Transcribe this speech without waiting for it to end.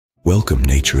Welcome,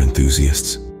 nature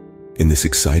enthusiasts. In this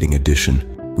exciting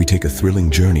edition, we take a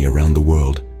thrilling journey around the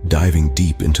world, diving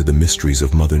deep into the mysteries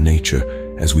of Mother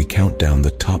Nature as we count down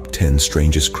the top 10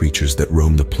 strangest creatures that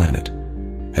roam the planet.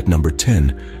 At number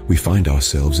 10, we find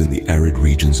ourselves in the arid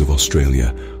regions of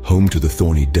Australia, home to the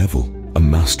Thorny Devil, a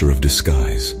master of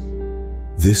disguise.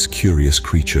 This curious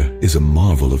creature is a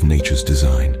marvel of nature's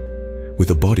design.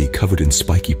 With a body covered in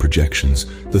spiky projections,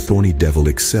 the Thorny Devil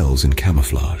excels in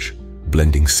camouflage,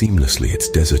 blending seamlessly its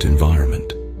desert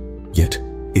environment. Yet,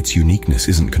 its uniqueness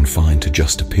isn't confined to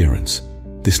just appearance.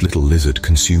 This little lizard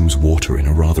consumes water in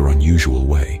a rather unusual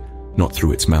way, not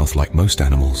through its mouth like most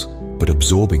animals, but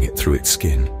absorbing it through its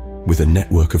skin, with a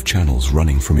network of channels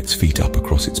running from its feet up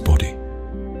across its body.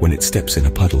 When it steps in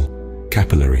a puddle,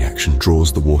 capillary action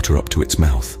draws the water up to its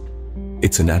mouth.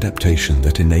 It's an adaptation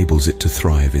that enables it to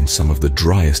thrive in some of the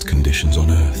driest conditions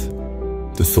on Earth.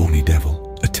 The Thorny Devil,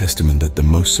 a testament that the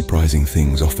most surprising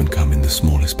things often come in the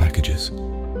smallest packages.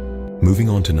 Moving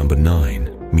on to number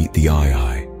 9, meet the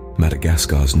Eye,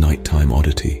 Madagascar's nighttime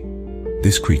oddity.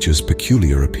 This creature's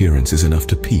peculiar appearance is enough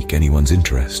to pique anyone's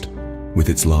interest. With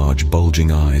its large,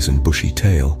 bulging eyes and bushy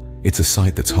tail, it's a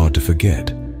sight that's hard to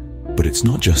forget. But it's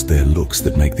not just their looks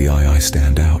that make the Eye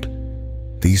stand out.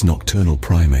 These nocturnal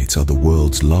primates are the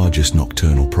world's largest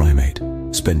nocturnal primate,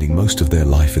 spending most of their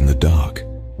life in the dark,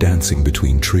 dancing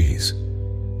between trees.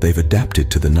 They've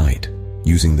adapted to the night,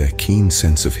 using their keen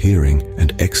sense of hearing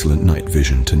and excellent night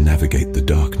vision to navigate the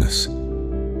darkness.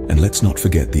 And let's not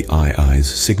forget the Eye's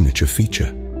signature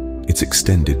feature, its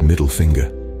extended middle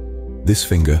finger. This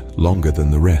finger, longer than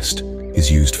the rest,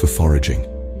 is used for foraging.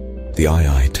 The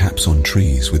Eye taps on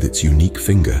trees with its unique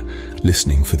finger,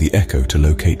 listening for the echo to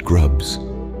locate grubs.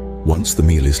 Once the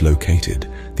meal is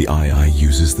located, the Eye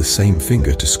uses the same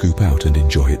finger to scoop out and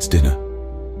enjoy its dinner.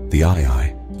 The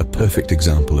Eye, a perfect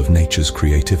example of nature's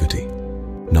creativity.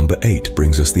 Number 8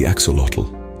 brings us the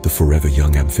Axolotl, the forever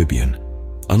young amphibian.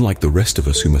 Unlike the rest of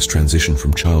us who must transition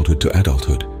from childhood to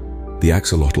adulthood, the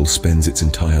axolotl spends its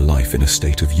entire life in a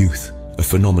state of youth, a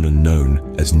phenomenon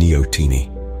known as neoteny.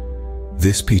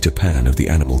 This Peter Pan of the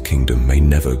animal kingdom may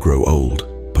never grow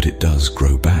old, but it does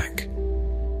grow back.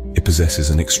 It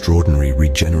possesses an extraordinary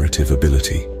regenerative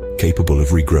ability, capable of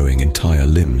regrowing entire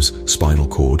limbs, spinal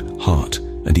cord, heart,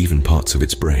 and even parts of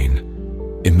its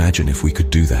brain. Imagine if we could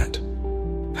do that.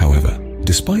 However,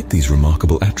 despite these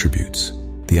remarkable attributes,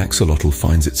 the axolotl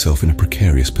finds itself in a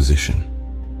precarious position.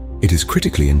 It is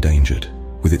critically endangered,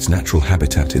 with its natural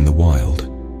habitat in the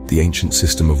wild, the ancient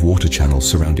system of water channels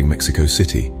surrounding Mexico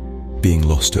City, being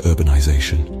lost to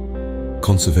urbanization.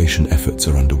 Conservation efforts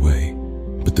are underway,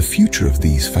 but the future of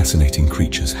these fascinating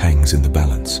creatures hangs in the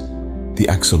balance. The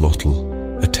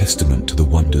axolotl, a testament to the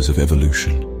wonders of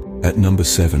evolution. At number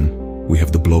 7, we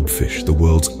have the blobfish, the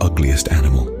world's ugliest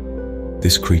animal.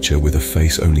 This creature, with a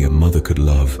face only a mother could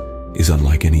love, is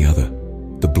unlike any other.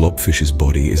 The blobfish's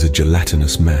body is a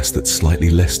gelatinous mass that's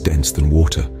slightly less dense than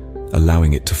water,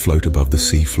 allowing it to float above the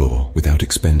seafloor without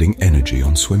expending energy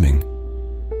on swimming.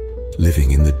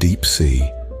 Living in the deep sea,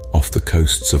 off the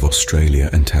coasts of Australia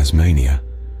and Tasmania,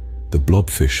 the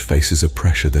blobfish faces a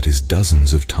pressure that is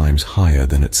dozens of times higher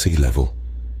than at sea level.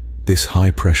 This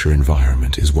high-pressure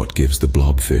environment is what gives the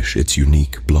blobfish its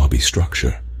unique blobby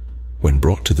structure. When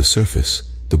brought to the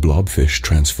surface, the blobfish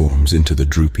transforms into the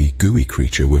droopy, gooey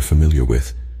creature we're familiar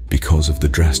with because of the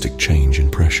drastic change in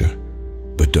pressure.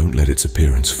 But don't let its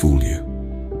appearance fool you.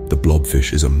 The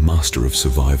blobfish is a master of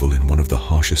survival in one of the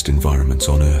harshest environments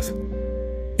on Earth.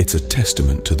 It's a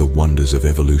testament to the wonders of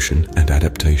evolution and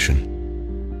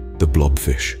adaptation. The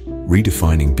blobfish,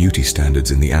 redefining beauty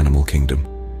standards in the animal kingdom.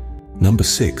 Number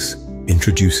 6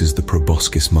 introduces the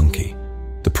Proboscis Monkey,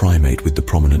 the primate with the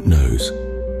prominent nose.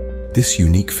 This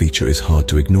unique feature is hard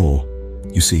to ignore.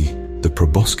 You see, the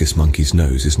Proboscis monkey's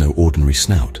nose is no ordinary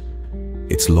snout.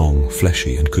 It's long,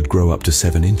 fleshy, and could grow up to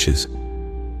 7 inches.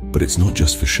 But it's not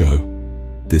just for show.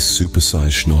 This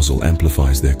supersized schnozzle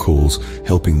amplifies their calls,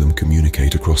 helping them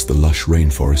communicate across the lush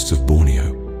rainforests of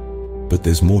Borneo. But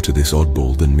there's more to this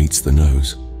oddball than meets the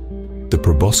nose. The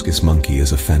Proboscis monkey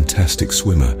is a fantastic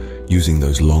swimmer, using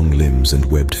those long limbs and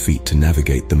webbed feet to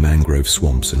navigate the mangrove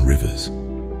swamps and rivers.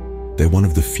 They're one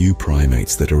of the few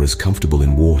primates that are as comfortable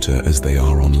in water as they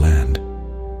are on land.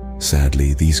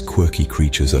 Sadly, these quirky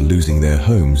creatures are losing their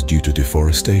homes due to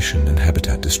deforestation and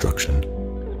habitat destruction.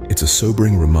 It's a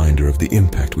sobering reminder of the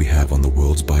impact we have on the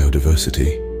world's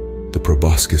biodiversity. The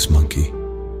Proboscis monkey,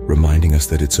 reminding us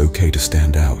that it's okay to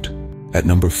stand out. At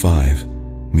number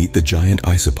 5, meet the Giant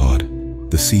Isopod,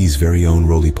 the sea's very own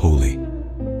roly-poly.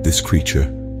 This creature,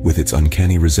 with its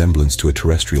uncanny resemblance to a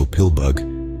terrestrial pillbug,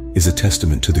 is a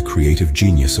testament to the creative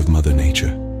genius of Mother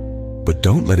Nature. But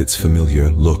don't let its familiar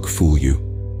look fool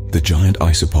you. The giant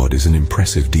isopod is an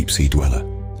impressive deep-sea dweller,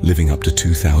 living up to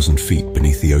 2,000 feet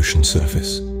beneath the ocean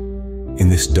surface. In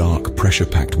this dark,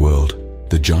 pressure-packed world,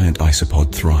 the giant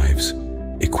isopod thrives,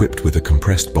 equipped with a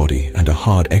compressed body and a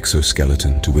hard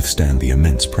exoskeleton to withstand the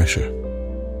immense pressure.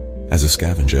 As a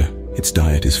scavenger, its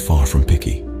diet is far from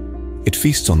picky. It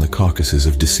feasts on the carcasses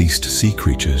of deceased sea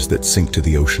creatures that sink to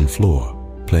the ocean floor,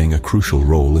 playing a crucial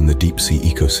role in the deep-sea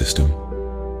ecosystem.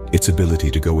 Its ability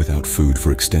to go without food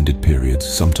for extended periods,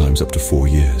 sometimes up to 4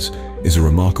 years, is a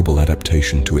remarkable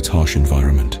adaptation to its harsh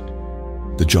environment.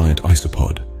 The giant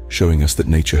isopod, showing us that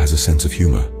nature has a sense of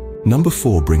humor. Number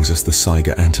 4 brings us the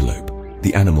Saiga Antelope,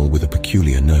 the animal with a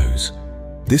peculiar nose.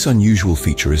 This unusual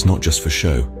feature is not just for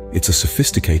show, it's a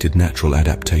sophisticated natural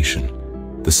adaptation.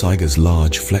 The saiga's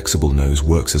large, flexible nose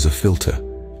works as a filter,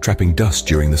 trapping dust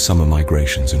during the summer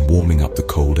migrations and warming up the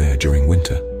cold air during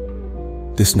winter.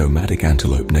 This nomadic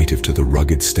antelope, native to the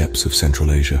rugged steppes of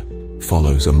Central Asia,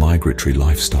 follows a migratory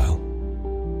lifestyle.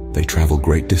 They travel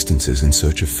great distances in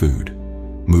search of food,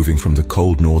 moving from the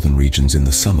cold northern regions in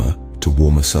the summer to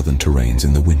warmer southern terrains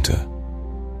in the winter.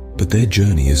 But their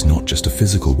journey is not just a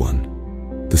physical one.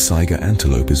 The Saiga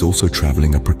antelope is also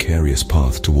traveling a precarious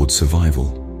path towards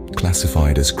survival.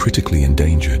 Classified as critically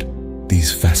endangered,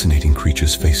 these fascinating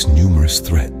creatures face numerous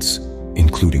threats,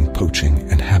 including poaching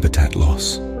and habitat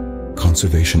loss.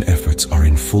 Conservation efforts are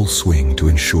in full swing to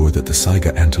ensure that the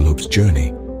Saiga antelope's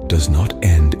journey does not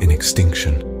end in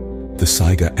extinction. The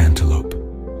Saiga antelope,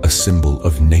 a symbol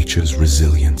of nature's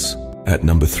resilience. At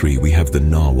number 3, we have the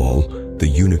narwhal, the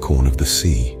unicorn of the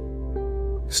sea.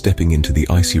 Stepping into the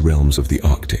icy realms of the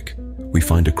Arctic, we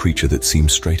find a creature that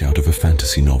seems straight out of a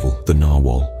fantasy novel, the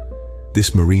narwhal.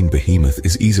 This marine behemoth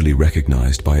is easily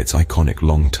recognized by its iconic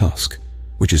long tusk,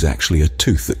 which is actually a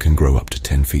tooth that can grow up to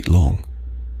 10 feet long.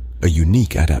 A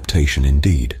unique adaptation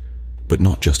indeed, but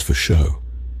not just for show.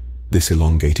 This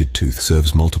elongated tooth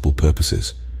serves multiple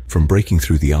purposes, from breaking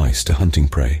through the ice to hunting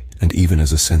prey, and even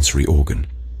as a sensory organ.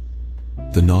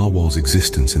 The narwhal's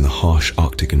existence in the harsh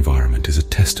Arctic environment is a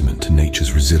testament to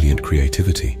nature's resilient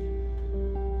creativity.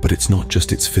 But it's not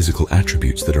just its physical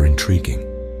attributes that are intriguing.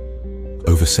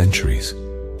 Over centuries,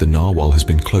 the narwhal has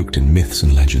been cloaked in myths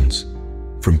and legends,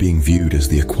 from being viewed as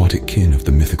the aquatic kin of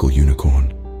the mythical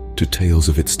unicorn, to tales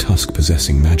of its tusk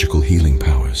possessing magical healing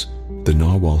powers. The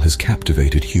narwhal has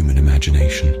captivated human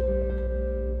imagination.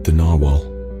 The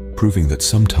narwhal, proving that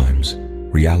sometimes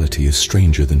reality is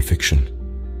stranger than fiction.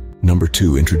 Number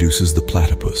 2 introduces the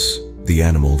platypus, the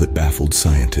animal that baffled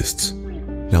scientists.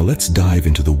 Now let's dive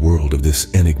into the world of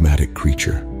this enigmatic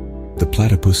creature. The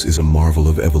platypus is a marvel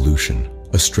of evolution,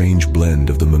 a strange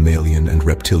blend of the mammalian and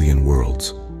reptilian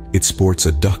worlds. It sports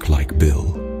a duck-like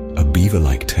bill, a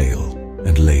beaver-like tail,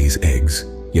 and lays eggs,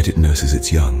 yet it nurses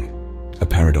its young. A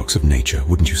paradox of nature,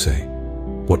 wouldn't you say?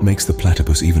 What makes the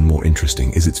platypus even more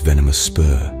interesting is its venomous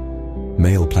spur.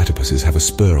 Male platypuses have a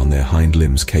spur on their hind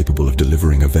limbs capable of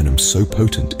delivering a venom so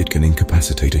potent it can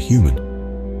incapacitate a human.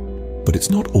 But it's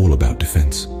not all about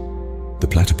defense. The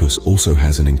platypus also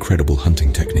has an incredible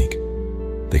hunting technique.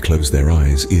 They close their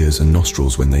eyes, ears, and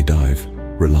nostrils when they dive,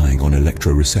 relying on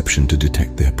electroreception to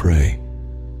detect their prey.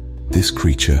 This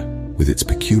creature, with its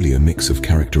peculiar mix of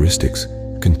characteristics,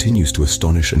 continues to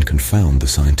astonish and confound the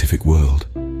scientific world.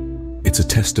 It's a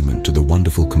testament to the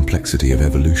wonderful complexity of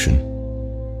evolution.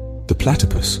 The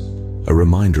platypus, a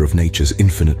reminder of nature's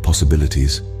infinite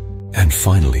possibilities. And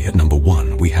finally, at number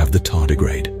 1, we have the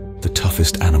tardigrade, the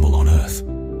toughest animal on Earth.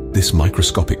 This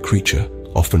microscopic creature,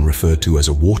 often referred to as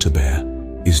a water bear,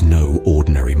 is no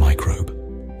ordinary microbe.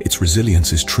 Its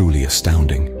resilience is truly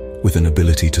astounding, with an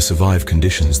ability to survive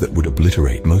conditions that would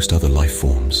obliterate most other life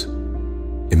forms.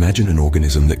 Imagine an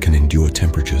organism that can endure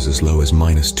temperatures as low as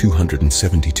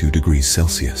 -272 degrees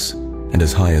Celsius and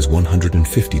as high as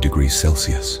 150 degrees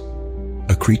Celsius.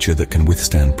 A creature that can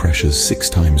withstand pressures 6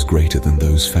 times greater than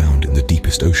those found in the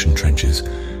deepest ocean trenches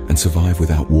and survive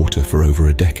without water for over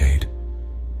a decade.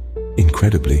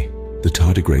 Incredibly, the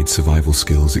tardigrade's survival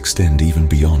skills extend even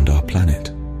beyond our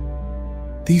planet.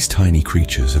 These tiny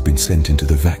creatures have been sent into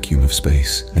the vacuum of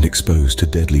space and exposed to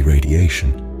deadly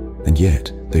radiation, and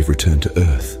yet they've returned to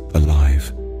Earth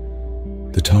alive.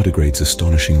 The tardigrade's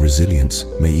astonishing resilience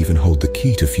may even hold the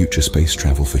key to future space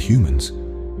travel for humans.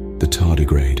 The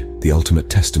tardigrade, the ultimate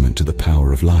testament to the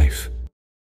power of life.